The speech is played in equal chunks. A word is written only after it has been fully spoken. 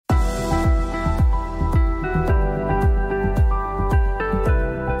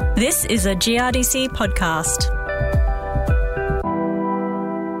This is a GRDC podcast.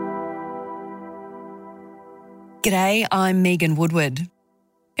 G'day, I'm Megan Woodward.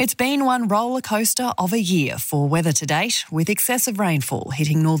 It's been one roller coaster of a year for weather to date, with excessive rainfall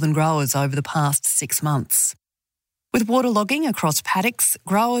hitting northern growers over the past 6 months. With waterlogging across paddocks,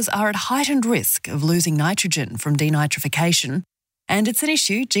 growers are at heightened risk of losing nitrogen from denitrification, and it's an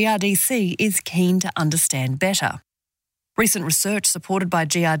issue GRDC is keen to understand better. Recent research supported by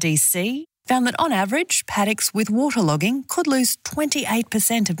GRDC found that on average, paddocks with waterlogging could lose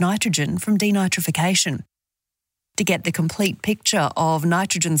 28% of nitrogen from denitrification. To get the complete picture of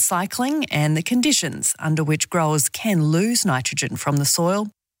nitrogen cycling and the conditions under which growers can lose nitrogen from the soil,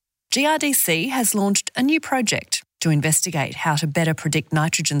 GRDC has launched a new project to investigate how to better predict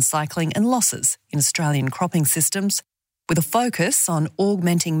nitrogen cycling and losses in Australian cropping systems, with a focus on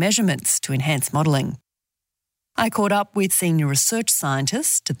augmenting measurements to enhance modelling. I caught up with Senior Research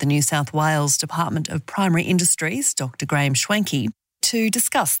Scientist at the New South Wales Department of Primary Industries, Dr Graham Schwenke, to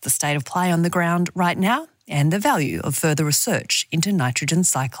discuss the state of play on the ground right now and the value of further research into nitrogen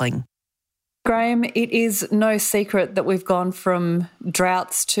cycling. Graham, it is no secret that we've gone from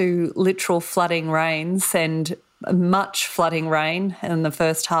droughts to literal flooding rains and much flooding rain in the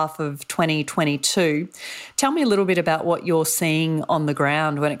first half of 2022. Tell me a little bit about what you're seeing on the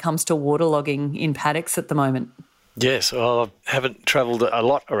ground when it comes to waterlogging in paddocks at the moment. Yes, well, I haven't travelled a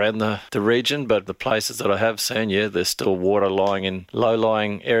lot around the region, but the places that I have seen, there's still water lying in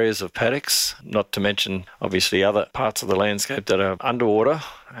low-lying areas of paddocks, not to mention, obviously, other parts of the landscape that are underwater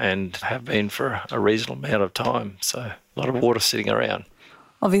and have been for a reasonable amount of time. So a lot of water sitting around.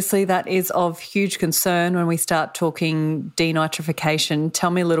 Obviously, that is of huge concern when we start talking denitrification.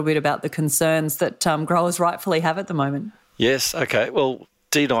 Tell me a little bit about the concerns that growers rightfully have at the moment. Yes, okay. Well,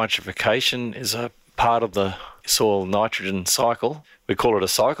 denitrification is a part of the soil nitrogen cycle. We call it a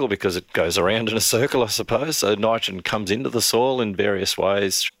cycle because it goes around in a circle, I suppose. So nitrogen comes into the soil in various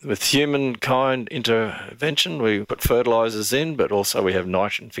ways. With humankind intervention, we put fertilisers in, but also we have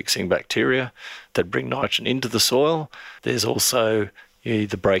nitrogen-fixing bacteria that bring nitrogen into the soil. There's also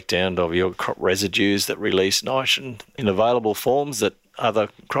the breakdown of your crop residues that release nitrogen in available forms that other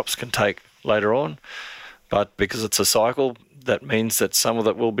crops can take later on. But because it's a cycle, that means that some of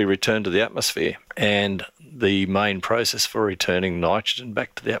it will be returned to the atmosphere. And the main process for returning nitrogen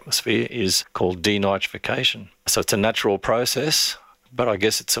back to the atmosphere is called denitrification. So it's a natural process, but I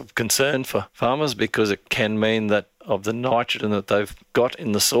guess it's of concern for farmers because it can mean that of the nitrogen that they've got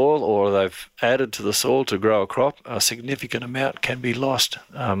in the soil or they've added to the soil to grow a crop, a significant amount can be lost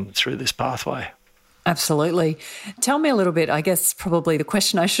through this pathway. Absolutely. Tell me a little bit, I guess probably the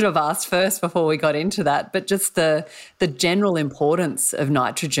question I should have asked first before we got into that, but just the general importance of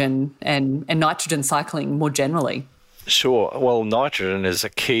nitrogen and nitrogen cycling more generally. Sure. Well, nitrogen is a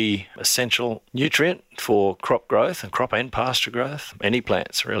key essential nutrient for crop growth and crop and pasture growth. Any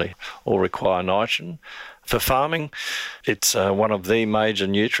plants really all require nitrogen. For farming, it's one of the major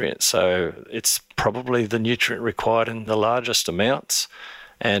nutrients, so it's probably the nutrient required in the largest amounts,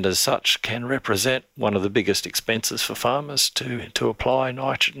 and as such can represent one of the biggest expenses for farmers to apply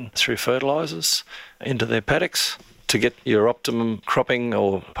nitrogen through fertilisers into their paddocks to get your optimum cropping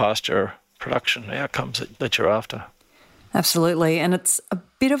or pasture production outcomes that you're after. Absolutely, and it's a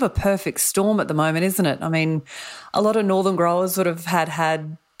bit of a perfect storm at the moment, isn't it? I mean, a lot of northern growers would have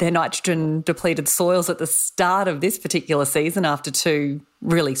had their nitrogen-depleted soils at the start of this particular season after 2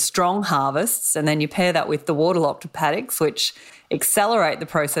 really strong harvests, and then you pair that with the waterlogged paddocks, which accelerate the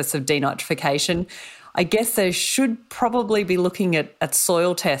process of denitrification. I guess they should probably be looking at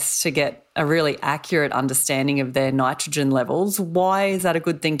soil tests to get a really accurate understanding of their nitrogen levels. Why is that a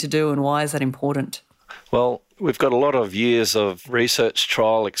good thing to do and why is that important? Well, we've got a lot of years of research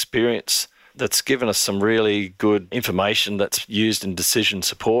trial experience that's given us some really good information that's used in decision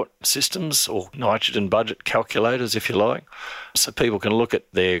support systems or nitrogen budget calculators, if you like. So people can look at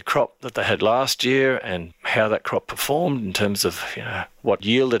their crop that they had last year and how that crop performed in terms of what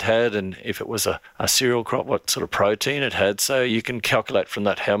yield it had, and if it was a cereal crop, what sort of protein it had. So you can calculate from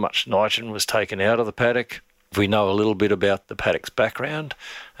that how much nitrogen was taken out of the paddock. If we know a little bit about the paddock's background,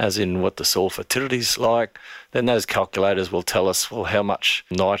 as in what the soil fertility is like, then those calculators will tell us, how much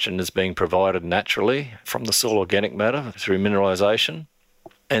nitrogen is being provided naturally from the soil organic matter through mineralisation.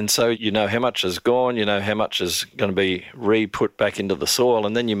 And so you know how much is gone, you know how much is going to be re-put back into the soil,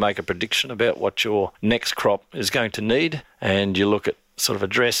 and then you make a prediction about what your next crop is going to need, and you look at sort of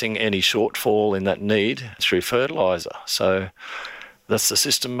addressing any shortfall in that need through fertiliser. So that's the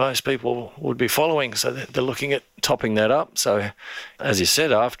system most people would be following. So they're looking at topping that up. So as you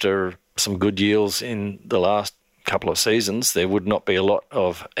said, after some good yields in the last couple of seasons, there would not be a lot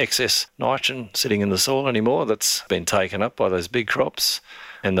of excess nitrogen sitting in the soil anymore that's been taken up by those big crops.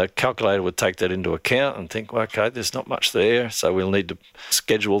 And the calculator would take that into account and think, well, okay, there's not much there, so we'll need to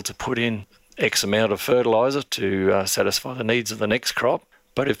schedule to put in X amount of fertiliser to satisfy the needs of the next crop.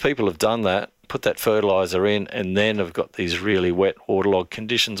 But if people have done that, put that fertiliser in, and then have got these really wet waterlogged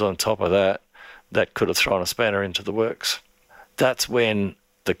conditions on top of that, that could have thrown a spanner into the works. That's when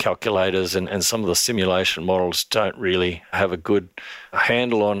the calculators and some of the simulation models don't really have a good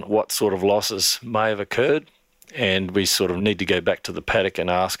handle on what sort of losses may have occurred. And we sort of need to go back to the paddock and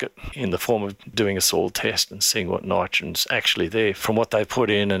ask it in the form of doing a soil test and seeing what nitrogen's actually there from what they put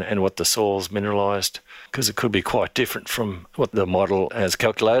in and what the soil's mineralised, because it could be quite different from what the model has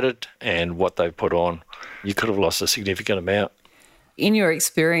calculated and what they put on. You could have lost a significant amount. In your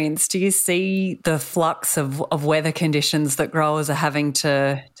experience, do you see the flux of weather conditions that growers are having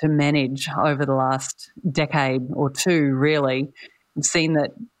to manage over the last decade or two, really? We've seen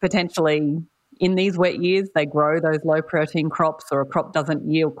that potentially in these wet years, they grow those low-protein crops, or a crop doesn't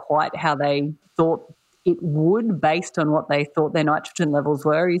yield quite how they thought it would based on what they thought their nitrogen levels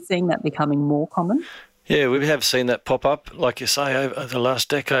were. Are you seeing that becoming more common? Yeah, we have seen that pop up, like you say, over the last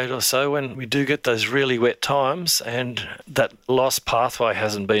decade or so, when we do get those really wet times and that lost pathway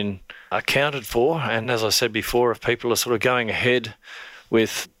hasn't been accounted for. And as I said before, if people are sort of going ahead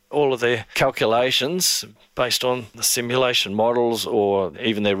with all of their calculations based on the simulation models or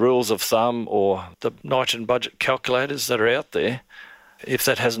even their rules of thumb or the nitrogen budget calculators that are out there, if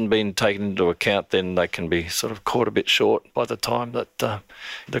that hasn't been taken into account, then they can be sort of caught a bit short by the time that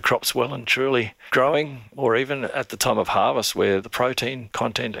the crop's well and truly growing, or even at the time of harvest where the protein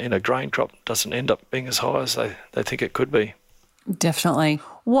content in a grain crop doesn't end up being as high as they think it could be. Definitely.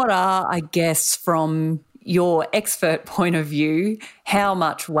 What are, I guess, from your expert point of view, how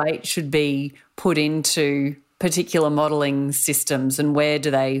much weight should be put into particular modelling systems, and where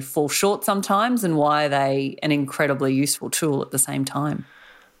do they fall short sometimes, and why are they an incredibly useful tool at the same time?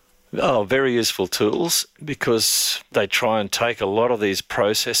 Oh, very useful tools, because they try and take a lot of these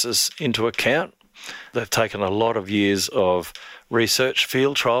processes into account. They've taken a lot of years of research,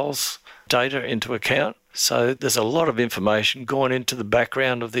 field trials, data into account. So there's a lot of information going into the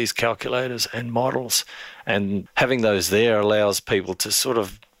background of these calculators and models, and having those there allows people to sort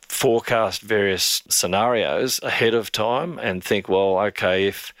of forecast various scenarios ahead of time and think, well, okay,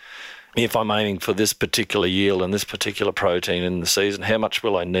 if I'm aiming for this particular yield and this particular protein in the season, how much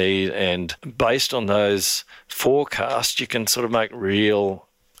will I need? And based on those forecasts, you can sort of make real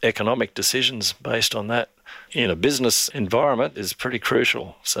economic decisions based on that. In a business environment is pretty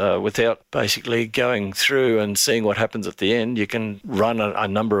crucial. So without basically going through and seeing what happens at the end, you can run a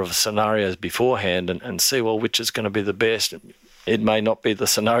number of scenarios beforehand and see, well, which is going to be the best. It may not be the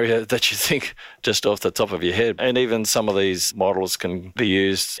scenario that you think just off the top of your head. And even some of these models can be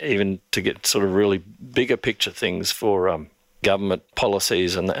used even to get sort of really bigger picture things for government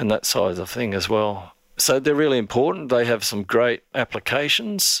policies and that size of thing as well. So they're really important. They have some great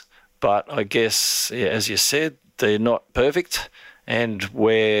applications. But I guess, yeah, as you said, they're not perfect. And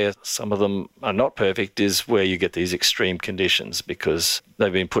where some of them are not perfect is where you get these extreme conditions, because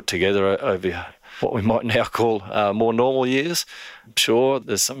they've been put together over what we might now call more normal years. Sure,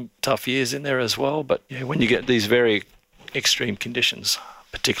 there's some tough years in there as well. But yeah, when you get these very extreme conditions,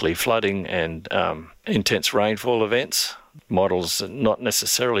 particularly flooding and intense rainfall events, models are not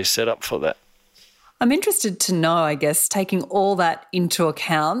necessarily set up for that. I'm interested to know, I guess, taking all that into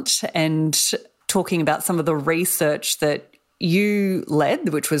account and talking about some of the research that you led,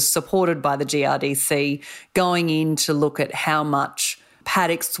 which was supported by the GRDC, going in to look at how much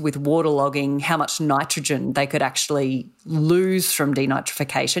paddocks with waterlogging, how much nitrogen they could actually lose from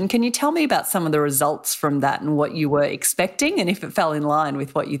denitrification. Can you tell me about some of the results from that and what you were expecting, and if it fell in line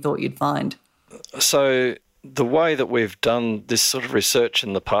with what you thought you'd find? So the way that we've done this sort of research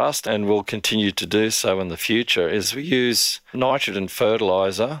in the past, and will continue to do so in the future, is we use nitrogen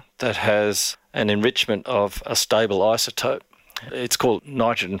fertiliser that has an enrichment of a stable isotope. It's called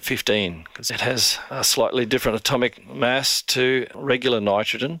nitrogen-15 because it has a slightly different atomic mass to regular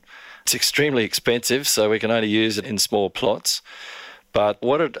nitrogen. It's extremely expensive, so we can only use it in small plots. But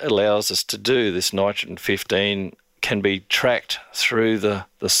what it allows us to do, this nitrogen-15, can be tracked through the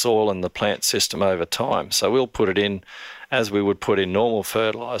soil and the plant system over time. So we'll put it in as we would put in normal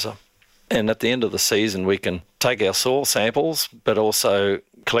fertiliser. And at the end of the season, we can take our soil samples, but also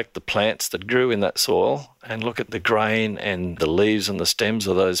collect the plants that grew in that soil and look at the grain and the leaves and the stems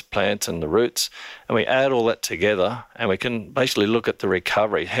of those plants and the roots. And we add all that together and we can basically look at the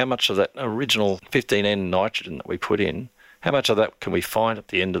recovery. How much of that original 15N nitrogen that we put in, how much of that can we find at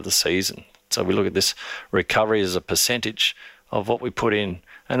the end of the season? So we look at this recovery as a percentage of what we put in.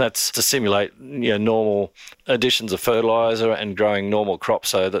 And that's to simulate normal additions of fertiliser and growing normal crops,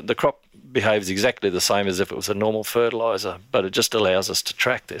 so that the crop behaves exactly the same as if it was a normal fertiliser, but it just allows us to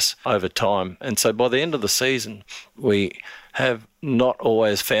track this over time. And so by the end of the season, we have not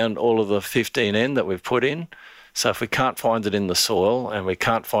always found all of the 15N that we've put in. So if we can't find it in the soil and we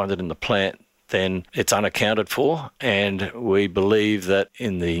can't find it in the plant, then it's unaccounted for. And we believe that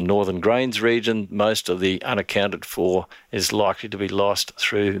in the Northern Grains region, most of the unaccounted for is likely to be lost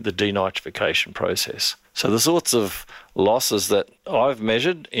through the denitrification process. So the sorts of losses that I've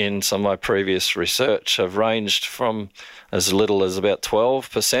measured in some of my previous research have ranged from as little as about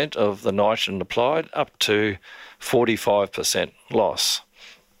 12% of the nitrogen applied up to 45% loss.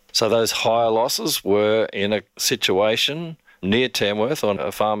 So those higher losses were in a situation near Tamworth on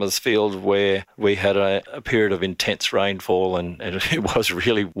a farmer's field where we had a period of intense rainfall and it was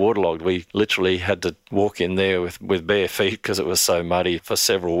really waterlogged. We literally had to walk in there with bare feet because it was so muddy for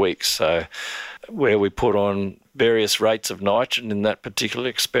several weeks. So where we put on various rates of nitrogen in that particular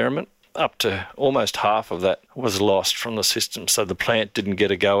experiment, up to almost half of that was lost from the system. So the plant didn't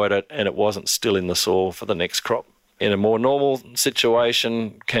get a go at it and it wasn't still in the soil for the next crop. In a more normal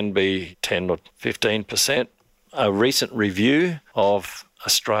situation can be 10 or 15%. A recent review of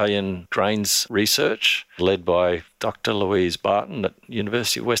Australian grains research, led by Dr. Louise Barton at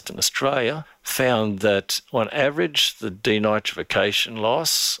University of Western Australia, found that on average the denitrification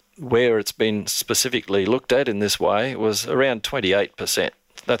loss, where it's been specifically looked at in this way, was around 28%.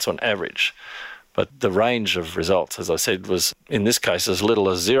 That's on average. But the range of results, as I said, was in this case as little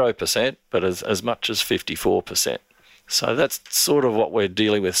as 0%, but as much as 54%. So that's sort of what we're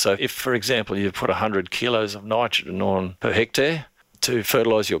dealing with. So if, for example, you put 100 kilos of nitrogen on per hectare to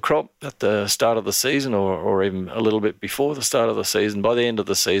fertilise your crop at the start of the season or even a little bit before the start of the season, by the end of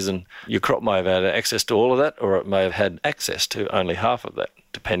the season, your crop may have had access to all of that or it may have had access to only half of that,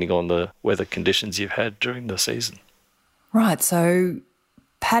 depending on the weather conditions you've had during the season. Right, so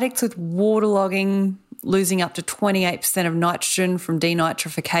paddocks with waterlogging, losing up to 28% of nitrogen from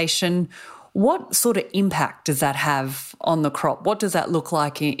denitrification. What sort of impact does that have on the crop? What does that look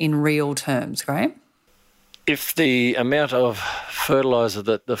like in real terms, Graham? If the amount of fertiliser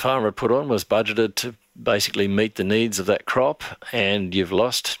that the farmer put on was budgeted to basically meet the needs of that crop and you've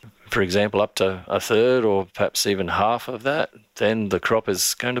lost, for example, up to a third or perhaps even half of that, then the crop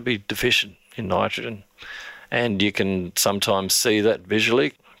is going to be deficient in nitrogen. And you can sometimes see that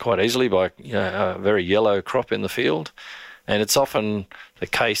visually quite easily by a very yellow crop in the field. And it's often the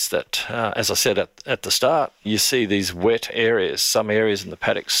case that, as I said at the start, you see these wet areas. Some areas in the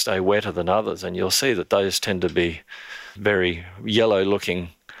paddocks stay wetter than others, and you'll see that those tend to be very yellow-looking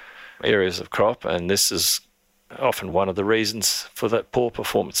areas of crop, and this is often one of the reasons for that poor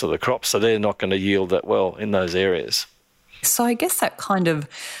performance of the crop. So they're not going to yield that well in those areas. So I guess that kind of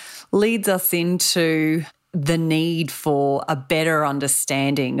leads us into the need for a better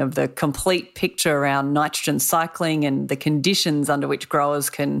understanding of the complete picture around nitrogen cycling and the conditions under which growers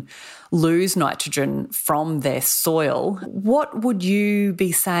can lose nitrogen from their soil. What would you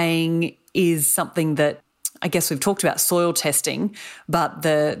be saying is something that, I guess we've talked about soil testing, but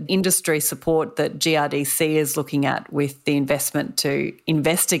the industry support that GRDC is looking at with the investment to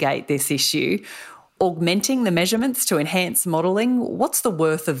investigate this issue, augmenting the measurements to enhance modelling, what's the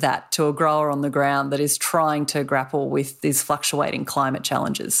worth of that to a grower on the ground that is trying to grapple with these fluctuating climate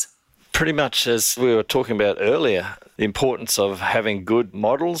challenges? Pretty much as we were talking about earlier, the importance of having good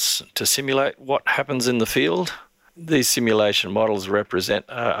models to simulate what happens in the field. These simulation models represent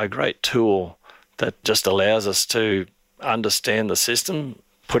a great tool that just allows us to understand the system,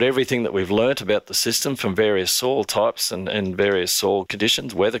 put everything that we've learnt about the system from various soil types and various soil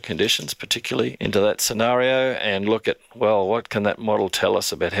conditions, weather conditions particularly, into that scenario and look at, well, what can that model tell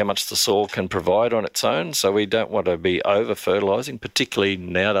us about how much the soil can provide on its own? So we don't want to be over-fertilising, particularly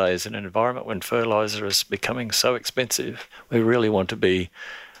nowadays in an environment when fertiliser is becoming so expensive. We really want to be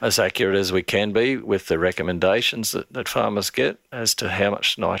as accurate as we can be with the recommendations that farmers get as to how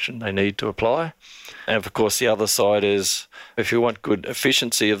much nitrogen they need to apply. And of course, the other side is if you want good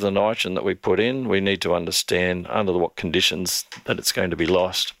efficiency of the nitrogen that we put in, we need to understand under what conditions that it's going to be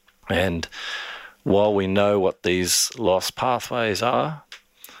lost. And while we know what these loss pathways are,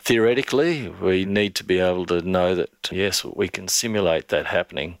 theoretically, we need to be able to know that, yes, we can simulate that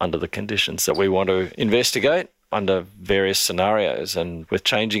happening under the conditions that we want to investigate under various scenarios. And with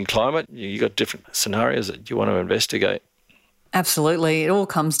changing climate, you've got different scenarios that you want to investigate. Absolutely. It all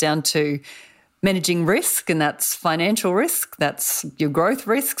comes down to managing risk, and that's financial risk, that's your growth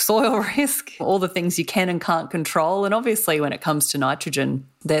risk, soil risk, all the things you can and can't control. And obviously when it comes to nitrogen,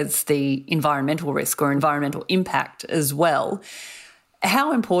 there's the environmental risk or environmental impact as well.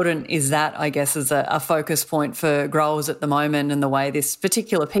 How important is that, I guess, as a focus point for growers at the moment, and the way this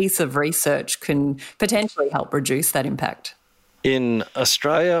particular piece of research can potentially help reduce that impact? In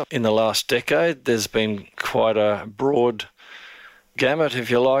Australia, in the last decade, there's been quite a broad gamut, if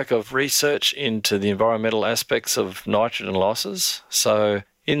you like, of research into the environmental aspects of nitrogen losses. So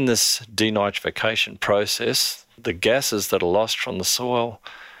in this denitrification process, the gases that are lost from the soil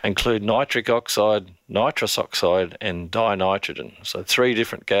include nitric oxide, nitrous oxide, and dinitrogen. So 3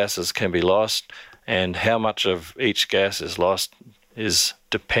 different gases can be lost, and how much of each gas is lost is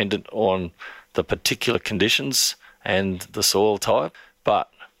dependent on the particular conditions and the soil type.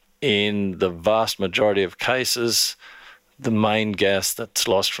 But in the vast majority of cases, the main gas that's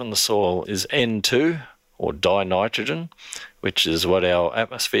lost from the soil is N2, or dinitrogen, which is what our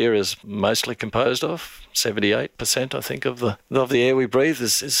atmosphere is mostly composed of. 78%, I think, of the air we breathe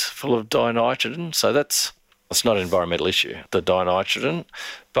is full of dinitrogen. So it's not an environmental issue, the dinitrogen,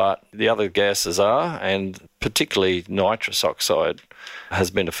 but the other gases are, and particularly nitrous oxide has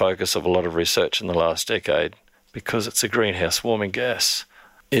been a focus of a lot of research in the last decade because it's a greenhouse warming gas.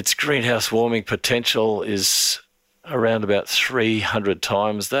 Its greenhouse warming potential is around about 300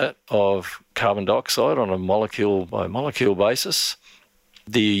 times that of carbon dioxide on a molecule by molecule basis.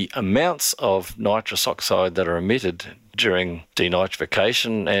 The amounts of nitrous oxide that are emitted during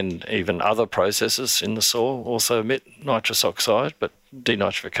denitrification and even other processes in the soil also emit nitrous oxide, but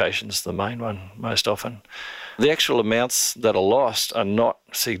denitrification is the main one most often. The actual amounts that are lost are not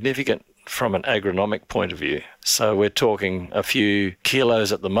significant from an agronomic point of view. So we're talking a few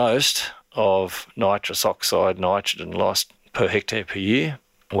kilos at the most of nitrous oxide, nitrogen lost per hectare per year,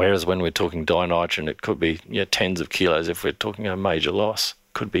 whereas when we're talking dinitrogen, it could be tens of kilos if we're talking a major loss.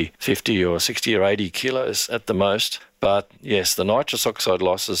 Could be 50 or 60 or 80 kilos at the most. But yes, the nitrous oxide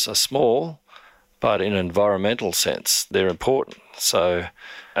losses are small, but in an environmental sense, they're important. So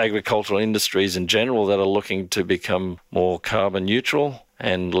agricultural industries in general that are looking to become more carbon neutral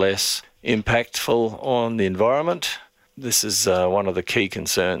and less impactful on the environment, this is one of the key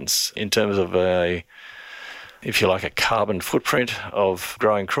concerns in terms of a carbon footprint of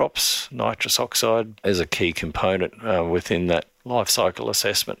growing crops. Nitrous oxide is a key component within that life cycle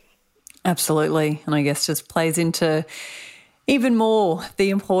assessment. Absolutely. And I guess just plays into even more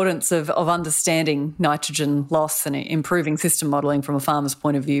the importance of understanding nitrogen loss and improving system modelling from a farmer's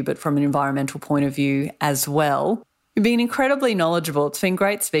point of view, but from an environmental point of view as well. You've been incredibly knowledgeable. It's been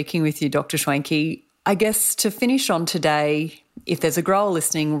great speaking with you, Dr. Schwenke. I guess to finish on today, if there's a grower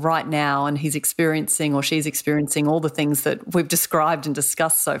listening right now and he's experiencing or she's experiencing all the things that we've described and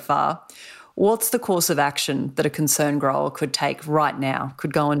discussed so far, what's the course of action that a concerned grower could take right now,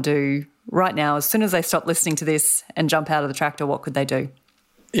 could go and do right now? As soon as they stop listening to this and jump out of the tractor, what could they do?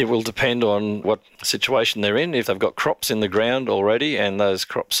 It will depend on what situation they're in. If they've got crops in the ground already and those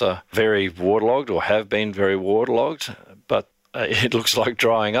crops are very waterlogged or have been very waterlogged, but it looks like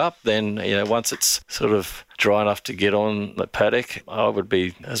drying up, then once it's sort of dry enough to get on the paddock, I would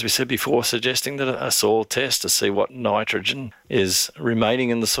be, as we said before, suggesting that a soil test to see what nitrogen is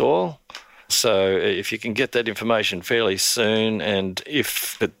remaining in the soil. So if you can get that information fairly soon, and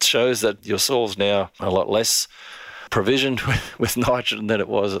if it shows that your soil's now a lot less provisioned with nitrogen than it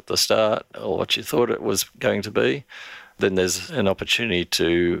was at the start, or what you thought it was going to be, then there's an opportunity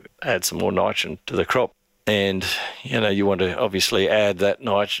to add some more nitrogen to the crop. And, you want to obviously add that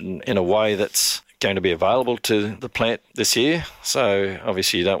nitrogen in a way that's going to be available to the plant this year. So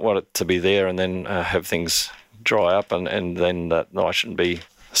obviously you don't want it to be there and then have things dry up and then that nitrogen be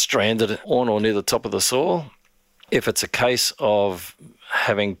stranded on or near the top of the soil. If it's a case of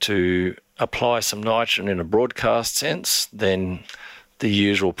having to apply some nitrogen in a broadcast sense, then the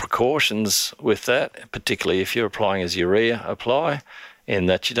usual precautions with that, particularly if you're applying as urea, apply, in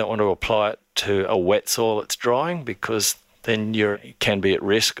that you don't want to apply it to a wet soil that's drying, because then you can be at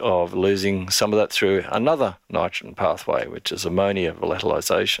risk of losing some of that through another nitrogen pathway, which is ammonia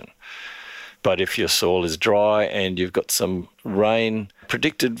volatilisation. But if your soil is dry and you've got some rain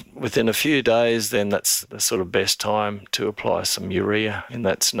predicted within a few days, then that's the sort of best time to apply some urea in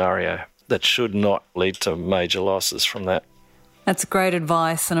that scenario. That should not lead to major losses from that. That's great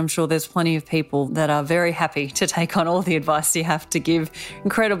advice, and I'm sure there's plenty of people that are very happy to take on all the advice you have to give.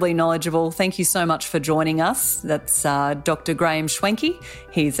 Incredibly knowledgeable. Thank you so much for joining us. That's Dr. Graham Schwenke.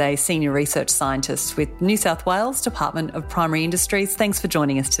 He's a senior research scientist with New South Wales Department of Primary Industries. Thanks for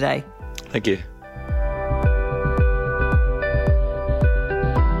joining us today. Thank you.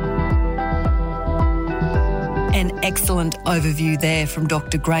 Excellent overview there from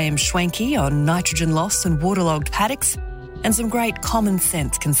Dr. Graham Schwenke on nitrogen loss and waterlogged paddocks, and some great common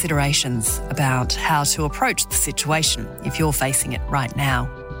sense considerations about how to approach the situation if you're facing it right now.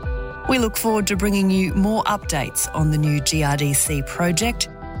 We look forward to bringing you more updates on the new GRDC project,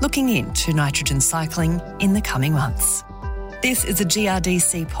 looking into nitrogen cycling in the coming months. This is a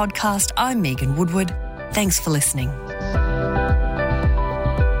GRDC podcast. I'm Megan Woodward. Thanks for listening.